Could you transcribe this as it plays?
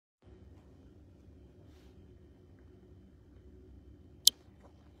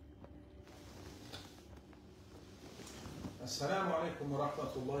السلام عليكم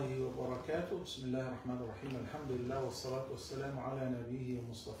ورحمة الله وبركاته. بسم الله الرحمن الرحيم. الحمد لله والصلاة والسلام على نبيه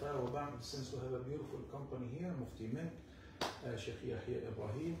المصطفى وبعد. Since we have a beautiful company here, Mufti Menk, Sheikh Yahya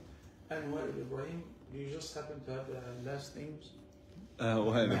Ibrahim, and Wael Ibrahim. Do you just happen to have the last names?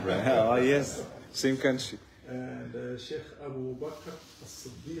 Wael Ibrahim, yes, same country. And Sheikh Abu Bakr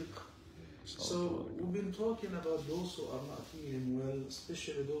as-Siddiq. So we've been talking about those who are not feeling well,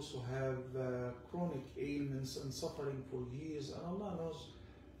 especially those who have chronic ailments and suffering for years, and Allah knows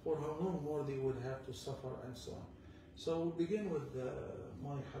for how long more they would have to suffer and so on. So we'll begin with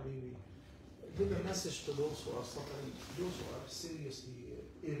my Habibi. Give a message to those who are suffering, those who are seriously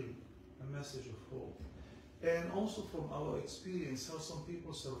ill, a message of hope. And also from our experience, how some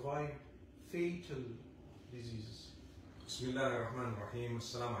people survive fatal diseases. Bismillah ar-Rahman ar-Rahim.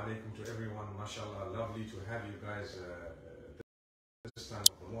 Assalamu alaikum to everyone. MashaAllah, lovely to have you guys this time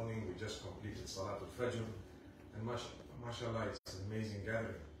of the morning. We just completed Salah al-Fajr. And MashaAllah, it's an amazing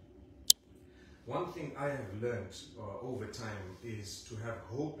gathering. One thing I have learned over time is to have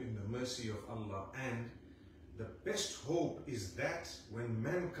hope in the mercy of Allah. And the best hope is that when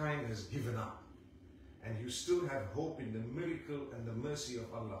mankind has given up and you still have hope in the miracle and the mercy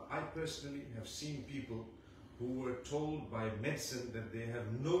of Allah. I personally have seen people who were told by medicine that they have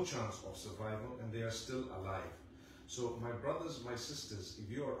no chance of survival and they are still alive. So my brothers, my sisters, if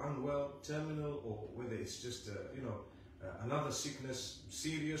you are unwell, terminal, or whether it's just another sickness,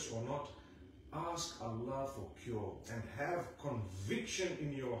 serious or not, ask Allah for cure and have conviction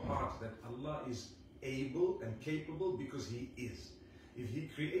in your heart that Allah is able and capable, because He is. If He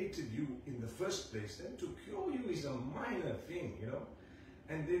created you in the first place, then to cure you is a minor thing,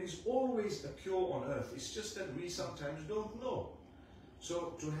 And there is always a cure on earth. It's just that we sometimes don't know. So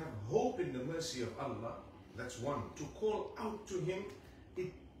to have hope in the mercy of Allah, that's one. To call out to Him,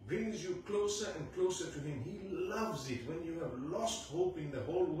 it brings you closer and closer to Him. He loves it. When you have lost hope in the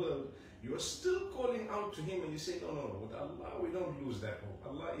whole world, you are still calling out to Him and you say, no, with Allah we don't lose that hope.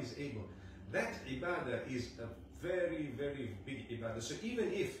 Allah is able. That ibadah is a very, very big ibadah. So even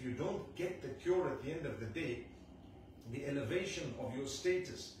if you don't get the cure at the end of the day, the elevation of your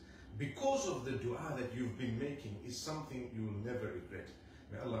status because of the dua that you've been making is something you will never regret.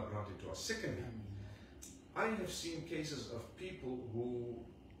 May Allah grant it to us. Secondly, I have seen cases of people who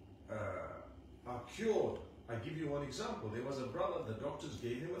are cured. I give you one example. There was a brother, the doctors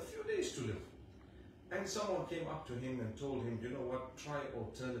gave him a few days to live. And someone came up to him and told him, you know what, try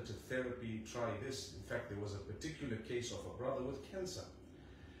alternative therapy, try this. In fact, there was a particular case of a brother with cancer.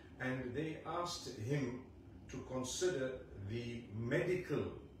 And they asked him to consider the medical,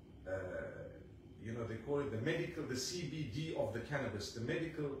 they call it the CBD of the cannabis, the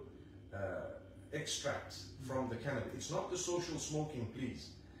medical extract from the cannabis. It's not the social smoking, please.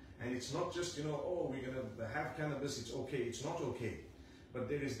 And it's not just, we're going to have cannabis, it's okay. It's not okay. But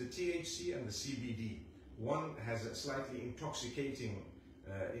there is the THC and the CBD. One has a slightly intoxicating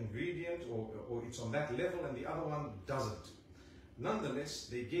ingredient, or it's on that level, and the other one doesn't. Nonetheless,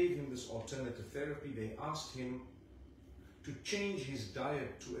 they gave him this alternative therapy. They asked him to change his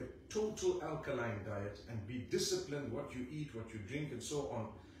diet to a total alkaline diet and be disciplined, what you eat, what you drink, and so on,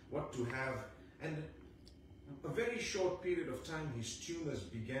 what to have. And a very short period of time, his tumors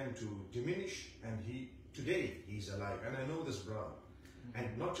began to diminish, and today he's alive. And I know this brother.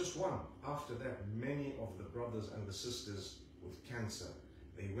 And not just one. After that, many of the brothers and the sisters with cancer,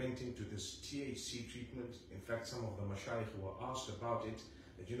 they went into this THC treatment. In fact, some of the mashayikh were asked about it,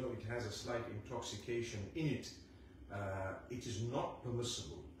 that it has a slight intoxication in it. It is not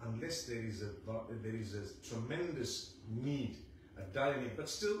permissible unless there is a tremendous need, a dire need. But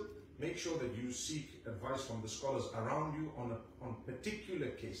still, make sure that you seek advice from the scholars around you on particular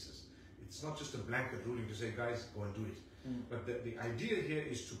cases. It's not just a blanket ruling to say, guys, go and do it. But the idea here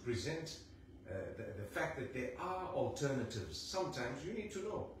is to present the fact that there are alternatives. Sometimes you need to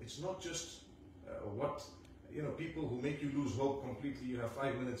know. It's not just people who make you lose hope completely. You have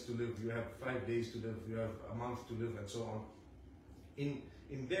 5 minutes to live, you have 5 days to live, you have a month to live, and so on.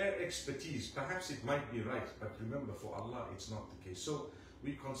 In their expertise, perhaps it might be right, but remember, for Allah, it's not the case. So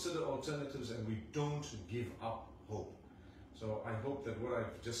we consider alternatives and we don't give up hope. So I hope that what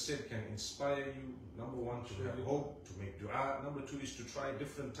I've just said can inspire you. Number one, to have hope, to make dua. Number two is to try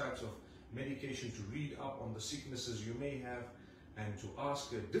different types of medication, to read up on the sicknesses you may have, and to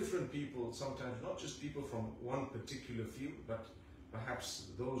ask different people, sometimes not just people from one particular field, but perhaps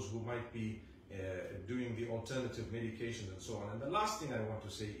those who might be doing the alternative medications and so on. And the last thing I want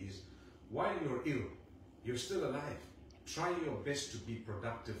to say is, while you're ill, you're still alive. Try your best to be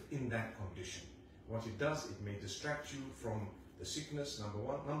productive in that condition. What it does, it may distract you from the sickness, number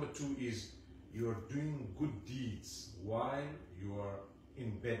one. Number two is you're doing good deeds while you are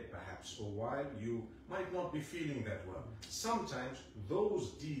in bed perhaps, or while you might not be feeling that well. Sometimes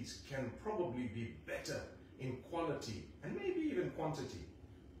those deeds can probably be better in quality and maybe even quantity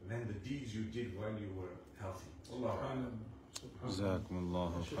than the deeds you did while you were healthy. Allah. جزاكم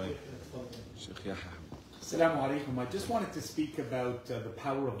الله خير. Sheikh Yahya. Assalamu alaikum. I just wanted to speak about the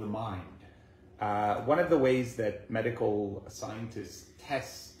power of the mind. One of the ways that medical scientists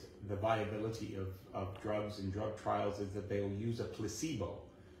test the viability of drugs and drug trials is that they'll use a placebo,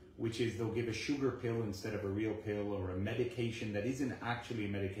 which is they'll give a sugar pill instead of a real pill, or a medication that isn't actually a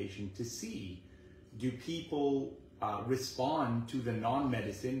medication, to see do people respond to the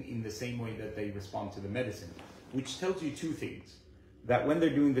non-medicine in the same way that they respond to the medicine, which tells you two things. That when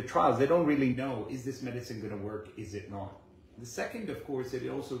they're doing the trials, they don't really know, is this medicine going to work, is it not? The second, of course, it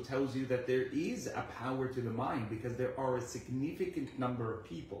also tells you that there is a power to the mind, because there are a significant number of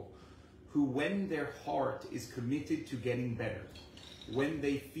people who, when their heart is committed to getting better, when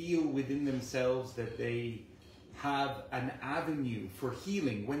they feel within themselves that they have an avenue for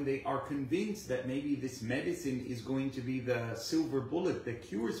healing, when they are convinced that maybe this medicine is going to be the silver bullet that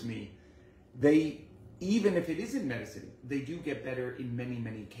cures me, they, even if it isn't medicine, they do get better in many,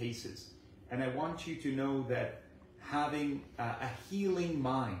 many cases. And I want you to know that having a healing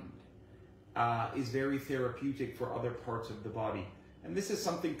mind is very therapeutic for other parts of the body. And this is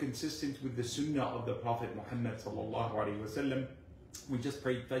something consistent with the sunnah of the Prophet Muhammad sallallahu alaihi wasallam. We just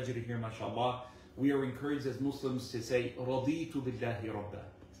prayed Fajr here, mashallah. We are encouraged as Muslims to say, رَضِيتُ بِاللَّهِ رَبَّا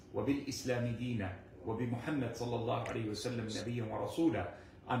وَبِالْإِسْلَامِ دِينًا وَبِمُحَمَّدٍ صلى الله عليه وسلم نبيا ورسولا.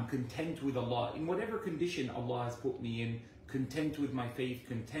 I'm content with Allah in whatever condition Allah has put me in, content with my faith,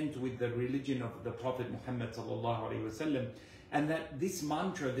 content with the religion of the Prophet Muhammad sallallahu alaihi wasallam. And that this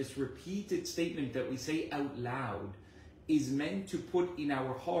mantra, this repeated statement that we say out loud, is meant to put in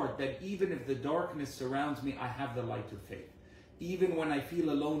our heart that even if the darkness surrounds me, I have the light of faith. Even when I feel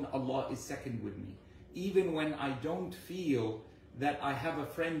alone, Allah is second with me. Even when I don't feel that I have a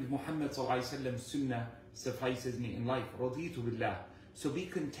friend, Muhammad sallallahu alaihi wasallam, sunnah suffices me in life. Raditu billah. So be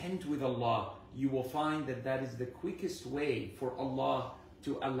content with Allah. You will find that that is the quickest way for Allah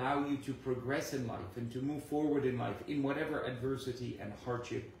to allow you to progress in life and to move forward in life in whatever adversity and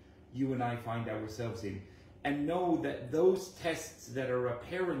hardship you and I find ourselves in. And know that those tests that are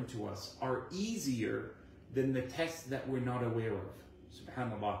apparent to us are easier than the tests that we're not aware of.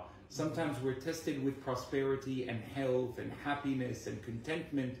 Subhanallah. Sometimes we're tested with prosperity and health and happiness and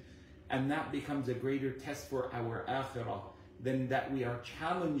contentment, and that becomes a greater test for our akhirah than that we are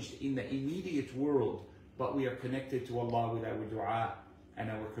challenged in the immediate world, but we are connected to Allah with our dua and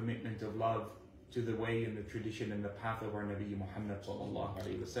our commitment of love to the way and the tradition and the path of our Nabi Muhammad sallallahu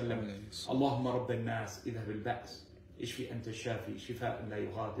alayhi wa sallam. Allahumma rabb al-nas idhab al-ba's ishfi anta shafi shifa'an la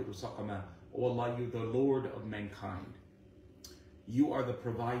yughadiru saqama. Oh Allah, you the Lord of mankind. You are the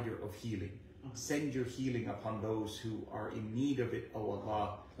provider of healing. Send your healing upon those who are in need of it, O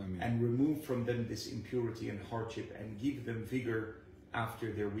Allah, and remove from them this impurity and hardship, and give them vigor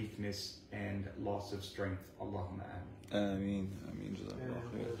after their weakness and loss of strength. Allahumma ameen. Ameen. Ameen. Jazakallah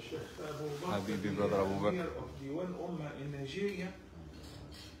khair. Sheikh Abu Bakr, Habibi brother Abu Bakr. of the one ummah in Nigeria.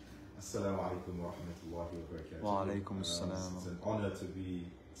 Assalamu alaikum wa rahmatullahi wa barakatuh. Wa alaikum assalam. It's an honor to be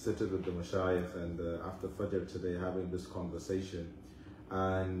seated with the Mashayikh and after Fajr today having this conversation.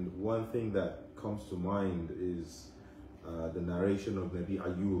 And one thing that comes to mind is the narration of Nabi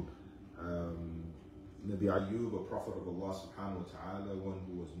Ayub. Nabi Ayub, a prophet of Allah subhanahu wa ta'ala, one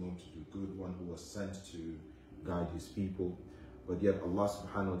who was known to do good, one who was sent to guide his people. But yet Allah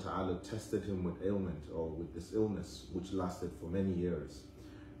subhanahu wa ta'ala tested him with ailment, or with this illness, which lasted for many years.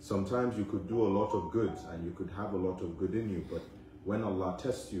 Sometimes you could do a lot of good and you could have a lot of good in you, but when Allah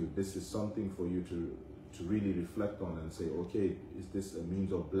tests you, this is something for you to really reflect on and say, okay, is this a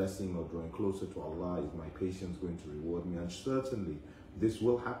means of blessing or drawing closer to Allah? Is my patience going to reward me? And certainly this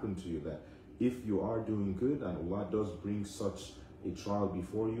will happen to you, that if you are doing good and Allah does bring such a trial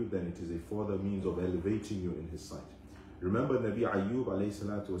before you, then it is a further means of elevating you in His sight. Remember Nabi Ayub alayhi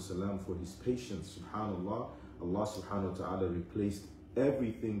salatu wasalam, for his patience, subhanallah, Allah subhanahu wa ta'ala replaced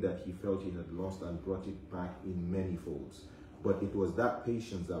everything that he felt he had lost and brought it back in many folds. But it was that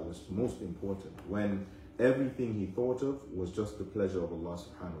patience that was most important, when everything he thought of was just the pleasure of Allah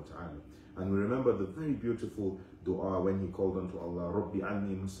subhanahu wa ta'ala. And we remember the very beautiful dua when he called unto Allah, Rabbi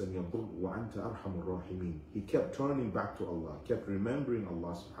anni massani ad-durr wa anta arhamur rahimin. He kept turning back to Allah, kept remembering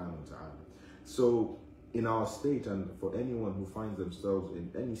Allah subhanahu wa ta'ala. So in our state, and for anyone who finds themselves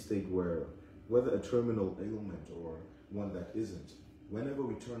in any state where, whether a terminal ailment or one that isn't, whenever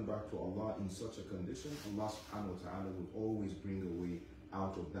we turn back to Allah in such a condition, Allah subhanahu wa ta'ala will always bring a way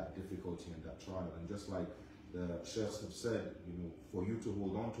out of that difficulty and that trial. And just like the sheikhs have said, for you to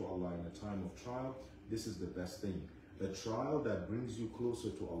hold on to Allah in a time of trial, this is the best thing. A trial that brings you closer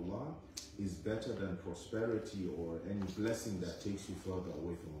to Allah is better than prosperity or any blessing that takes you further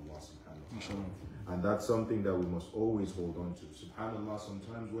away from Allah subhanahu wa ta'ala. And that's something that we must always hold on to. Subhanallah,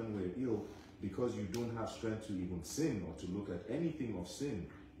 sometimes when we're ill, because you don't have strength to even sin or to look at anything of sin,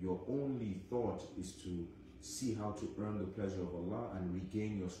 your only thought is to see how to earn the pleasure of Allah and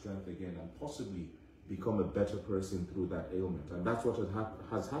regain your strength again and possibly become a better person through that ailment. And that's what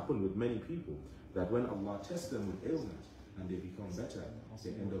has happened with many people, that when Allah tests them with ailment and they become better, they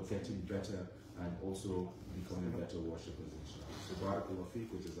end up getting better and also becoming better worshippers, inshallah. So barakallahu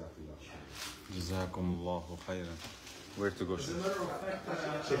feek wa jazakallah. Jazakumullahu khairan. Where to go, As a Sheikh? matter of fact, I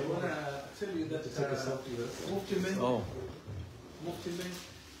want to tell you that Mufti Menk, Mufti Menk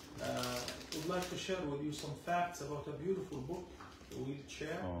would like to share with you some facts about a beautiful book, The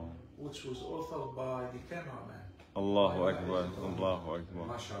Wheelchair, which was authored by the cameraman. Allahu Akbar, Allahu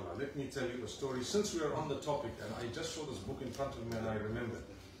Akbar. MashaAllah. Let me tell you a story. Since we are on the topic, and I just saw this book in front of me and I remember.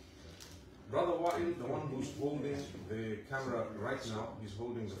 Brother Wa'il, the one who's holding the camera right now, he's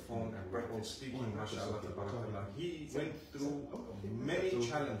holding the phone and we're all speaking, MashaAllah, tabarakallah. He went through many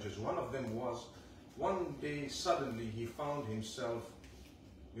challenges. One of them was, one day suddenly he found himself,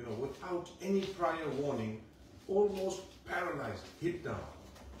 without any prior warning, almost paralyzed, hit down,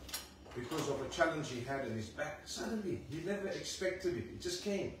 because of a challenge he had in his back. Suddenly, he never expected it. It just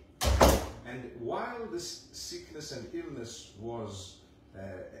came. And while this sickness and illness was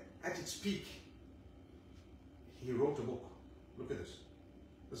at its peak, he wrote a book. Look at this.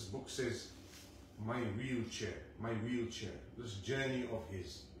 This book says, My Wheelchair, this journey of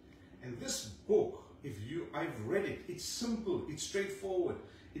his. And this book, I've read it, it's simple, it's straightforward.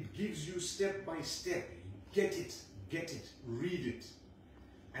 It gives you step by step. Get it, read it,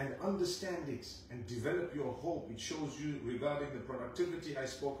 and understand it, and develop your hope. It shows you regarding the productivity I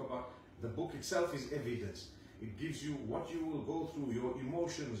spoke about. The book itself is evidence. It gives you what you will go through, your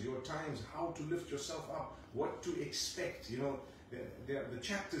emotions, your times, how to lift yourself up, what to expect. The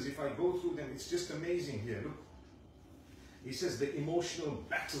chapters, if I go through them, it's just amazing here. Look, he says the emotional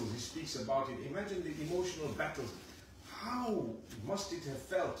battles, he speaks about it. Imagine the emotional battles. How must it have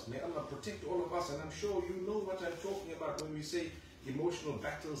felt? May Allah protect all of us. And I'm sure you know what I'm talking about when we say emotional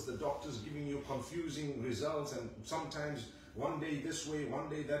battles, the doctors giving you confusing results, and sometimes one day this way, one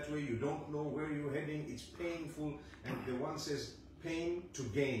day that way, you don't know where you're heading, it's painful. And the one says, pain to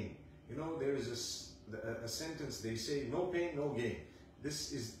gain. There is a sentence, they say, no pain, no gain.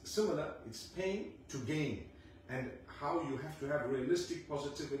 This is similar, it's pain to gain. And how you have to have realistic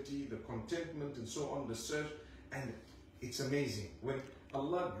positivity, the contentment and so on, the search. And it's amazing. When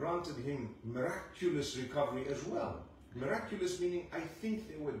Allah granted him miraculous recovery as well. Miraculous meaning, I think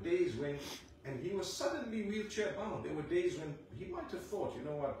there were days when, and he was suddenly wheelchair bound. There were days when he might have thought, you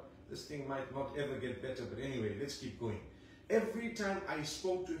know what, this thing might not ever get better, but anyway, let's keep going. Every time I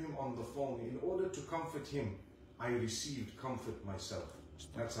spoke to him on the phone, in order to comfort him, I received comfort myself.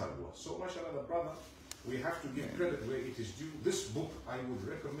 That's how it was. So, mashallah, the brother, we have to give credit where it is due. This book, I would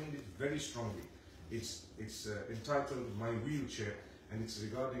recommend it very strongly. It's entitled My Wheelchair, and it's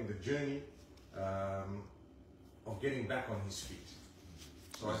regarding the journey of getting back on his feet.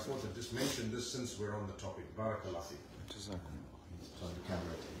 So I thought I'd just mention this since we're on the topic. Barakallah fi. Turn the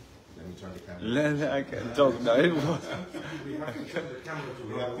camera. Let me turn the camera. لا I can't talk now. We have to turn the camera to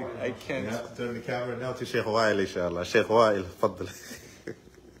the I can't. We have to turn the camera now to Sheikh Wa'il, inshallah. Sheikh Wa'il, تفضل.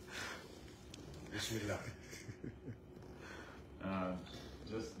 Bismillah.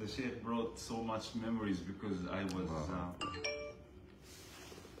 Just the Sheikh brought so much memories because I was.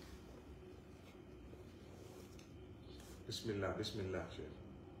 Bismillah, Bismillah, Sheikh.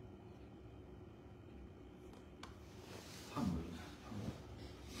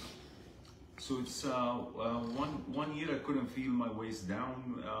 So it's one year I couldn't feel my waist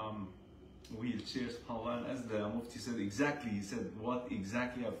down. Wheelchair, subhanAllah, and as the Mufti said exactly, he said what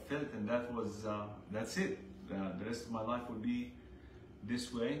exactly I felt, and that's it. The rest of my life would be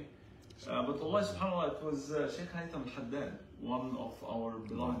this way. But Allah subhanAllah, it was Sheikh Haytham Haddad, one of our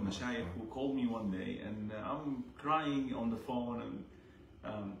beloved mashayikh, who called me one day, and I'm crying on the phone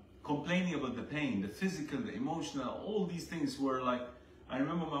and complaining about the pain, the physical, the emotional, all these things were like, I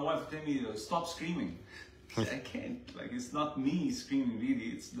remember my wife telling me, stop screaming. I can't, like it's not me screaming really,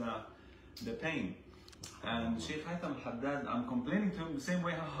 it's the pain. And Sheikh Haytham Haddad, I'm complaining to him the same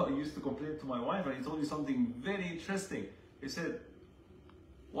way how I used to complain to my wife, and he told me something very interesting. He said,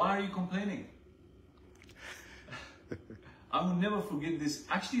 why are you complaining? I will never forget this.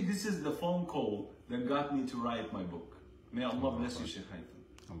 Actually, this is the phone call that got me to write my book. May Allah bless you, Sheikh Haytham.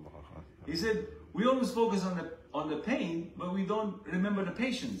 He said, we always focus on the pain, but we don't remember the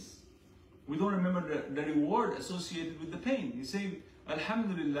patience. We don't remember the reward associated with the pain. You say,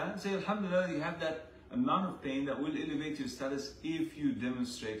 Alhamdulillah, you have that amount of pain that will elevate your status if you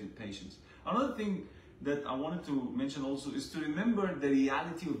demonstrated patience. Another thing that I wanted to mention also is to remember the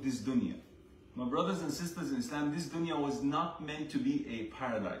reality of this dunya. My brothers and sisters in Islam, this dunya was not meant to be a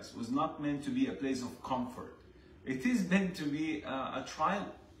paradise, was not meant to be a place of comfort. It is meant to be a trial,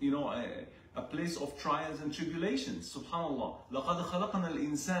 a place of trials and tribulations. Subhanallah. لَقَدْ خَلَقْنَا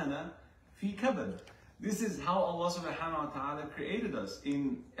الْإِنسَانَ فِي كَبَدٍ. This is how Allah subhanahu wa ta'ala created us,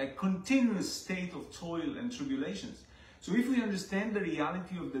 in a continuous state of toil and tribulations. So if we understand the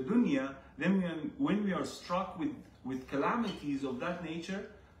reality of the dunya, then when we are struck with calamities of that nature,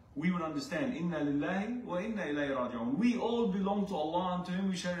 we will understand, Inna lillahi wa inna ilayhi raji'un. We all belong to Allah, and to Him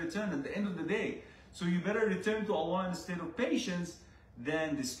we shall return at the end of the day. So you better return to Allah in a state of patience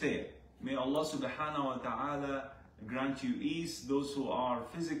than despair. May Allah subhanahu wa ta'ala grant you ease. Those who are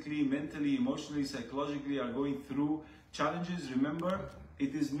physically, mentally, emotionally, psychologically are going through challenges, remember,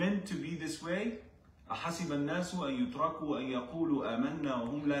 it is meant to be this way. أَحَسِبَ النَّاسُ أَن يُتْرَكُوا أَن يَقُولُوا آمَنَّا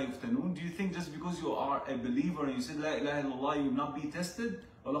وَهُمْ لَا يُفْتَنُونَ. Do you think just because you are a believer and you said La ilaha illallah, you will not be tested?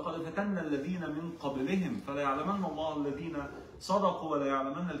 وَلَقَدْ فَتَنَّا الَّذِينَ مِنْ قَبْلِهِمْ فَلَيَعْلَمَنَّ اللَّهُ الَّذِينَ صَدَقُوا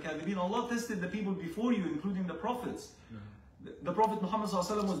وَلَيَعْلَمَنَّ الْكَاذِبِينَ. Allah tested the people before you, including the prophets. The Prophet Muhammad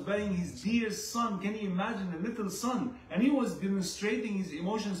ﷺ was burying his dear son. Can you imagine, a little son? And he was demonstrating his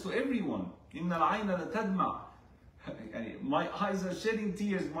emotions to everyone. إِنَّ الْعَيْنَ لَتَدْمَعُ. My eyes are shedding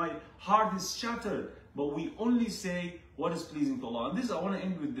tears, my heart is shattered. But we only say what is pleasing to Allah. And this, I want to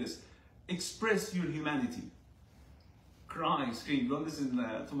end with this. Express your humanity. Cry, scream. Don't listen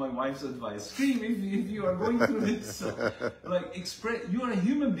to my wife's advice. Scream if you are going through this. You are a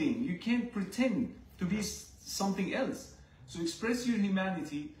human being. You can't pretend to be something else. So express your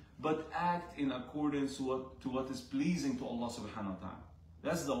humanity, but act in accordance to what is pleasing to Allah subhanahu wa ta'ala.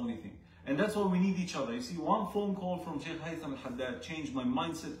 That's the only thing. And that's why we need each other. You see, one phone call from Sheikh Haytham al-Haddad changed my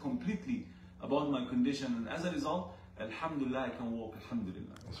mindset completely about my condition. And as a result, alhamdulillah, I can walk,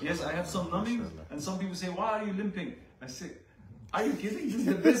 alhamdulillah. Yes, I have some numbing, and some people say, why are you limping? I say, are you kidding? This is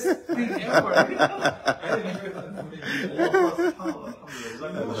the best thing ever.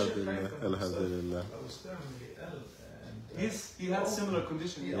 Alhamdulillah. Yes, he had similar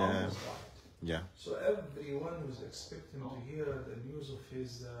condition. Yeah. So everyone was expecting to hear the news of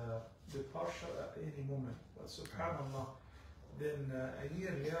his departure at any moment. But subhanAllah, then a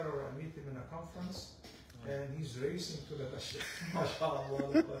year later I meet him in a conference and he's racing to the masjid.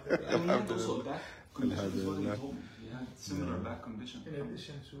 MashaAllah. And he had also a back condition, is what he told me. He had similar back condition. In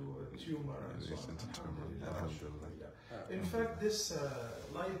addition to a tumor and so on. In fact, this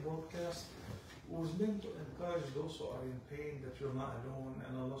live broadcast was meant to encourage those who are in pain that you're not alone,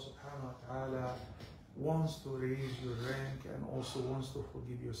 and Allah subhanahu wa ta'ala wants to raise your rank and also wants to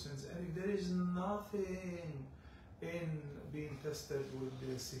forgive your sins. And if there is nothing in being tested with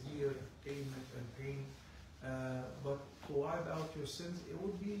the severe ailment and pain, but to wipe out your sins, it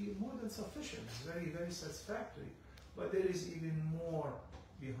would be more than sufficient. It's very, very satisfactory. But there is even more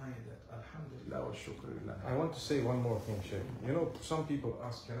behind that. Alhamdulillah wa shukrillah. I want to say one more thing, Sheikh. You know, some people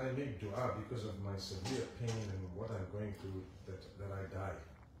ask, can I make dua because of my severe pain and what I'm going through that I die?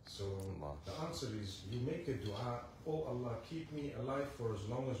 So the answer is, you make a dua, oh Allah, keep me alive for as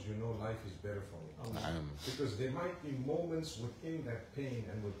long as you know life is better for me. Because there might be moments within that pain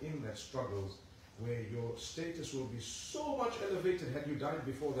and within that struggles where your status will be so much elevated. Had you died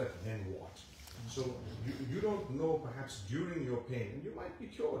before that, then what? So you don't know, perhaps during your pain, and you might be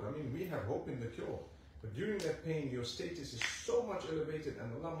cured. I mean, we have hope in the cure. But during that pain, your status is so much elevated,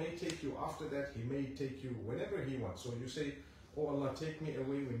 and Allah may take you after that. He may take you whenever He wants. So you say, oh Allah, take me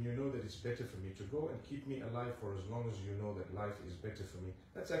away when you know that it's better for me to go, and keep me alive for as long as you know that life is better for me.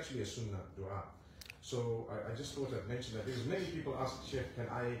 That's actually a sunnah dua. So I just thought I'd mention that, because many people ask, Sheikh, can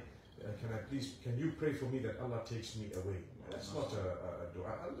you pray for me that Allah takes me away? That's not a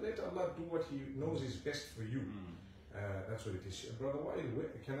dua. Let Allah do what He knows is best for you. That's what it is. Brother Wael,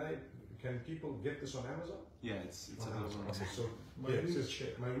 can people get this on Amazon? Yeah, it's available. Okay, so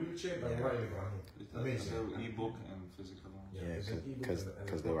my wheelchair by Wael Ibrahim. Amazing. E-book and physical. Yeah,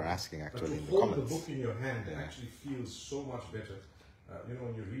 because they were asking actually in the hold comments. the book in your hand, it actually feels so much better.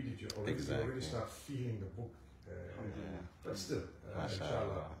 When you read it, you already start feeling the book. But still,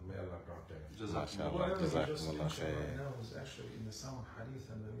 inshallah, may Allah grant that. Whatever we just mentioned right now is actually in the sound hadith,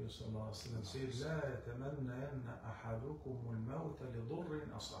 and the Nabi sallallahu alaihi wasallam said, لا يتمنين أحدكم الموت لضر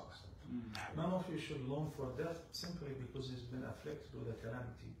أصابه. None of you should long for death simply because he's been afflicted with a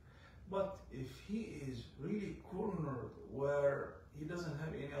calamity. But if he is really cornered where he doesn't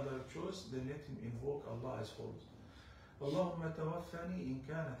have any other choice, then let him invoke Allah as follows. اللهم توفني إن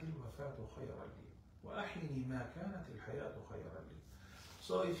كانت الوفاة خيرا لي وأحيني ما كانت الحياة خيرا لي.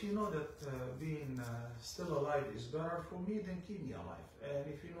 So if you know that being still alive is better for me, then keep me alive. And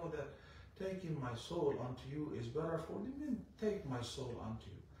if you know that taking my soul unto you is better for me, then take my soul unto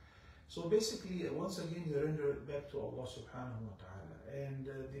you. So basically, once again, you render it back to Allah subhanahu wa ta'ala. And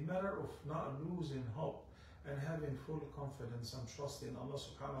the matter of not losing hope and having full confidence and trust in Allah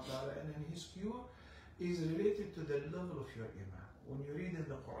subhanahu wa ta'ala and in His cure is related to the level of your iman. When you read in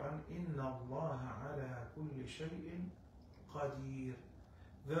the Quran, إِنَّ اللَّهَ عَلَى كُلِّ شَيْءٍ قَدِيرٌ.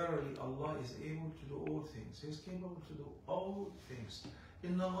 Verily, Allah is able to do all things. He is capable to do all things.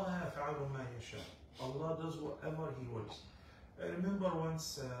 إِنَّ اللَّهَ يَفْعَلُ مَا يَشَاءُ. Allah does whatever He wills. I remember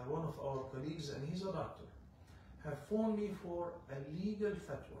once one of our colleagues, and he's a doctor, have phoned me for a legal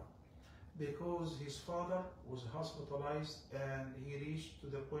fatwa because his father was hospitalized and he reached to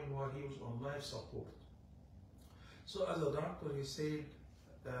the point where he was on life support. So as a doctor, he said,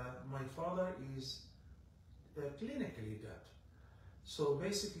 my father is clinically dead. So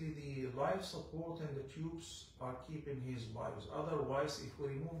basically the life support and the tubes are keeping his vitals. Otherwise, if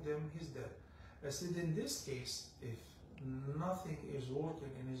we remove them, he's dead. I said, in this case, if nothing is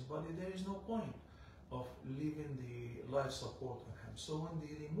working in his body, there is no point of leaving the life support on him. So when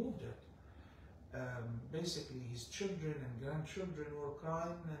they removed it, basically his children and grandchildren were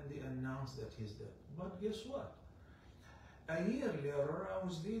crying and they announced that he's dead. But guess what? A year later, I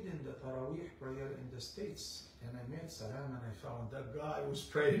was leading the Taraweeh prayer in the States, and I met Salah and I found that guy who was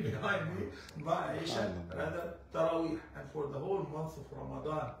praying behind me, Ma'aisha, rather Taraweeh, and for the whole month of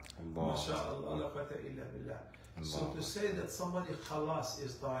Ramadan. MashaAllah, la quwwata illa billah. So to say that somebody khalas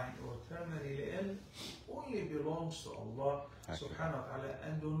is dying or terminally ill only belongs to Allah subhanahu wa ta'ala,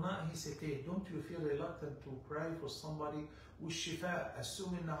 and do not hesitate. Don't you feel reluctant to pray for somebody with shifa,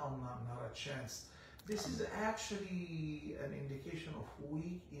 assuming now not a chance. This is actually an indication of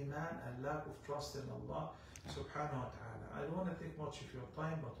weak iman and lack of trust in Allah subhanahu wa ta'ala. I don't want to take much of your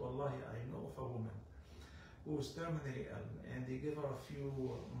time, but wallahi, I know of a woman who was terminally ill and they gave her a few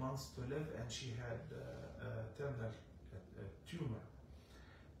months to live and she had a terminal tumor.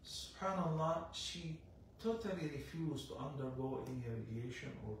 Subhanallah, she totally refused to undergo any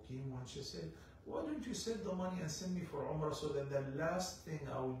radiation or chemo, and she said, why don't you save the money and send me for Umrah so that the last thing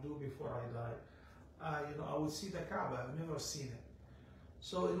I will do before I die, I would see the Kaaba. I've never seen it.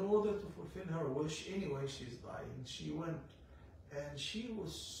 So in order to fulfill her wish, anyway, she's dying. She went and she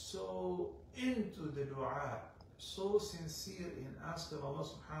was so into the dua, so sincere in asking Allah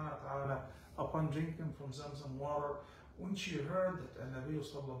subhanahu wa ta'ala upon drinking from Zamzam water. When she heard that Nabi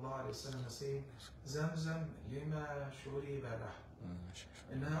sallallahu alayhi wa sallam saying, Zamzam lima shuriba lah,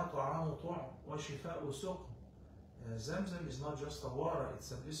 إنها طعام طعم وشفاء سقم. Zamzam is not just a water,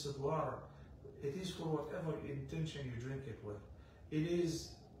 it's a blessed water. It is for whatever intention you drink it with. It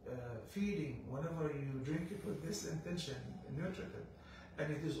is feeding whenever you drink it with this intention, nutritive.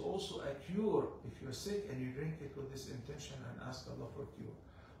 And it is also a cure if you're sick and you drink it with this intention and ask Allah for cure.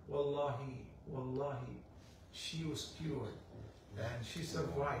 Wallahi, wallahi, she was cured and she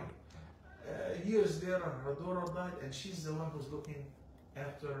survived. Years later, her daughter died and she's the one who's looking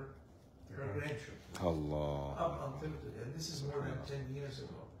after her grandchildren. Allah. Up until today. And this is more than 10 years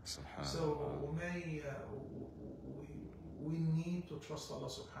ago. So we need to trust Allah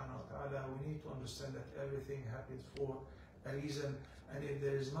subhanahu wa ta'ala. We need to understand that everything happens for a reason, and if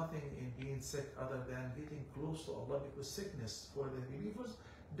there is nothing in being sick other than getting close to Allah, because sickness for the believers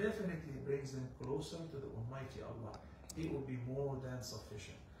definitely brings them closer to the Almighty Allah. It will be more than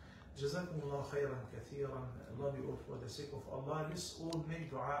sufficient. Jazakumullah khairan kathiran. Love you all for the sake of Allah. Let's all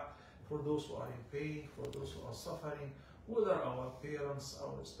make dua for those who are in pain, for those who are suffering, whether our parents,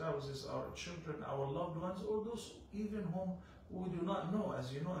 our spouses, our children, our loved ones, or those even whom we do not know.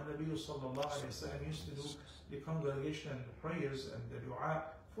 As you know, Nabi sallallahu alayhi wa sallam used to do the congregational prayers and the dua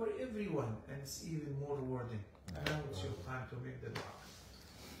for everyone, and it's even more rewarding. Now it's your time to make the dua.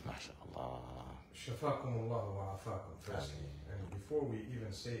 MashaAllah. Shafakumullah wa afakum firstly. And before we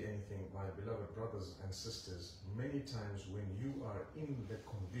even say anything, my beloved brothers and sisters, many times when you are in the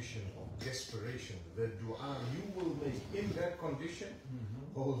condition of desperation, the dua you will make in that condition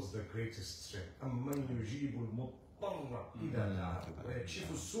holds the greatest strength. أَمَّنْ يُجِيبُ الْمُضْطَرَّ إِذَا دَعَاهُ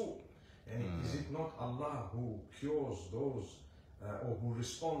وَيَكْشِفُ السُّوءَ. And is it not Allah who cures those or who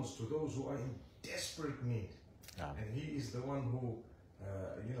responds to those who are in desperate need? And He is the one who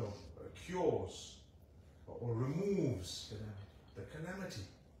cures or removes the calamity.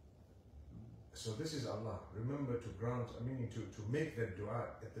 So this is Allah. Remember to grant, meaning to make that dua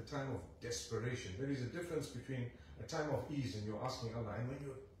at the time of desperation. There is a difference between a time of ease and you're asking Allah, and when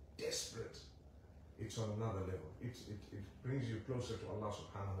you're desperate, it's on another level. It brings you closer to Allah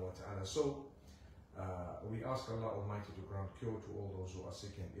subhanahu wa ta'ala. So we ask Allah Almighty to grant cure to all those who are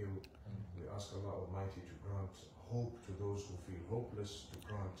sick and ill. We ask Allah Almighty to grant hope to those who feel hopeless, to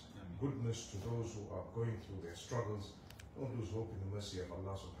grant goodness to those who are going through their struggles. Don't lose hope in the mercy of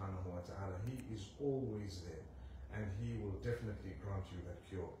Allah subhanahu wa ta'ala. He is always there, and He will definitely grant you that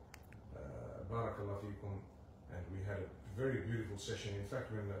cure. Barakallah feekum. And we had a very beautiful session. In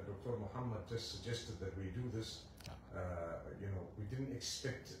fact, when Dr. Muhammad just suggested that we do this, we didn't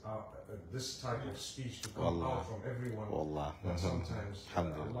expect this type of speech to come out from everyone. But sometimes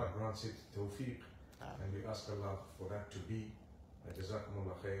Allah grants it tawfiq, and we ask Allah for that to be. جزاكم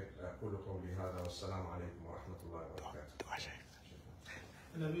الله خير. أقول قولي هذا والسلام عليكم ورحمة الله وبركاته.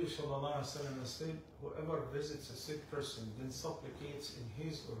 The Nabi sallallahu alaihi wasallam said, whoever visits a sick person then supplicates in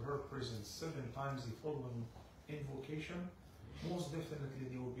his or her presence 7 times the following invocation, most definitely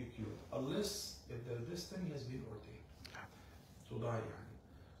they will be cured, unless if their destiny has been ordained. To die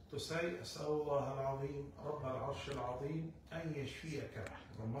يعني. To say, أسأل الله العظيم رب العرش العظيم أن يشفيك,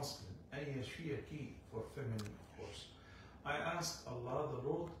 for masculine, أن يشفيك, for feminine of course. I ask Allah, the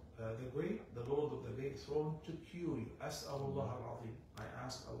Lord, the Great, the Lord of the Great Throne, to cure you. أسأل الله العظيم. I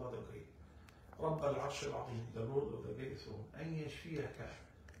ask Allah the Great. رب العرش العظيم, the Lord of the Great Throne, أن يشفيك,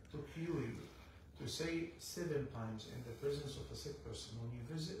 to cure you. To say 7 times in the presence of a sick person. When you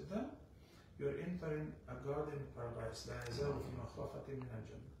visit them, you're entering a garden paradise. لا يزال في مخافة من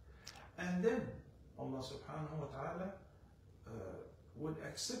الجنة. And then Allah subhanahu wa ta'ala would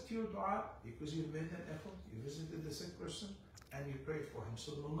accept your dua because you've made an effort, you visited the sick person, and you prayed for him.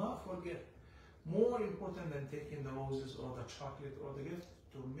 So do not forget, more important than taking the roses or the chocolate or the gift,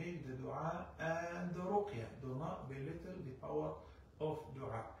 to make the dua and the ruqya. Do not belittle the power of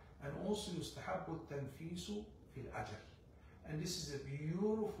dua. And also يستحب التنفيس في الأجل. And this is a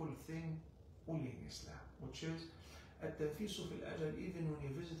beautiful thing only in Islam, which is التنفيس في الأجل. Even when you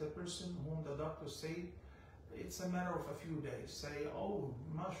visit a person whom the doctors say it's a matter of a few days, say, oh,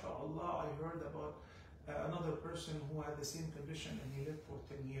 mashallah, I heard about another person who had the same condition and he lived for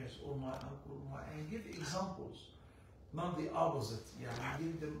 10 years, or my uncle, and give examples, not the opposite. Yeah,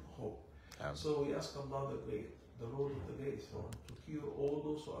 give them hope. So we ask Allah the Great, the Lord of the Great Throne, to cure all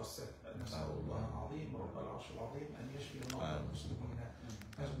those who are sick. نسأل الله العظيم رب العرش العظيم أن يشفي الله المسلمين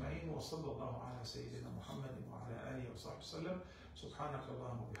أجمعين وصلى الله على سيدنا محمد وعلى آله وصحبه وسلم. سبحانك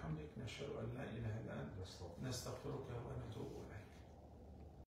اللهم وبحمدك نشهد أن لا إله إلا أنت نستغفرك ونتوب إليك.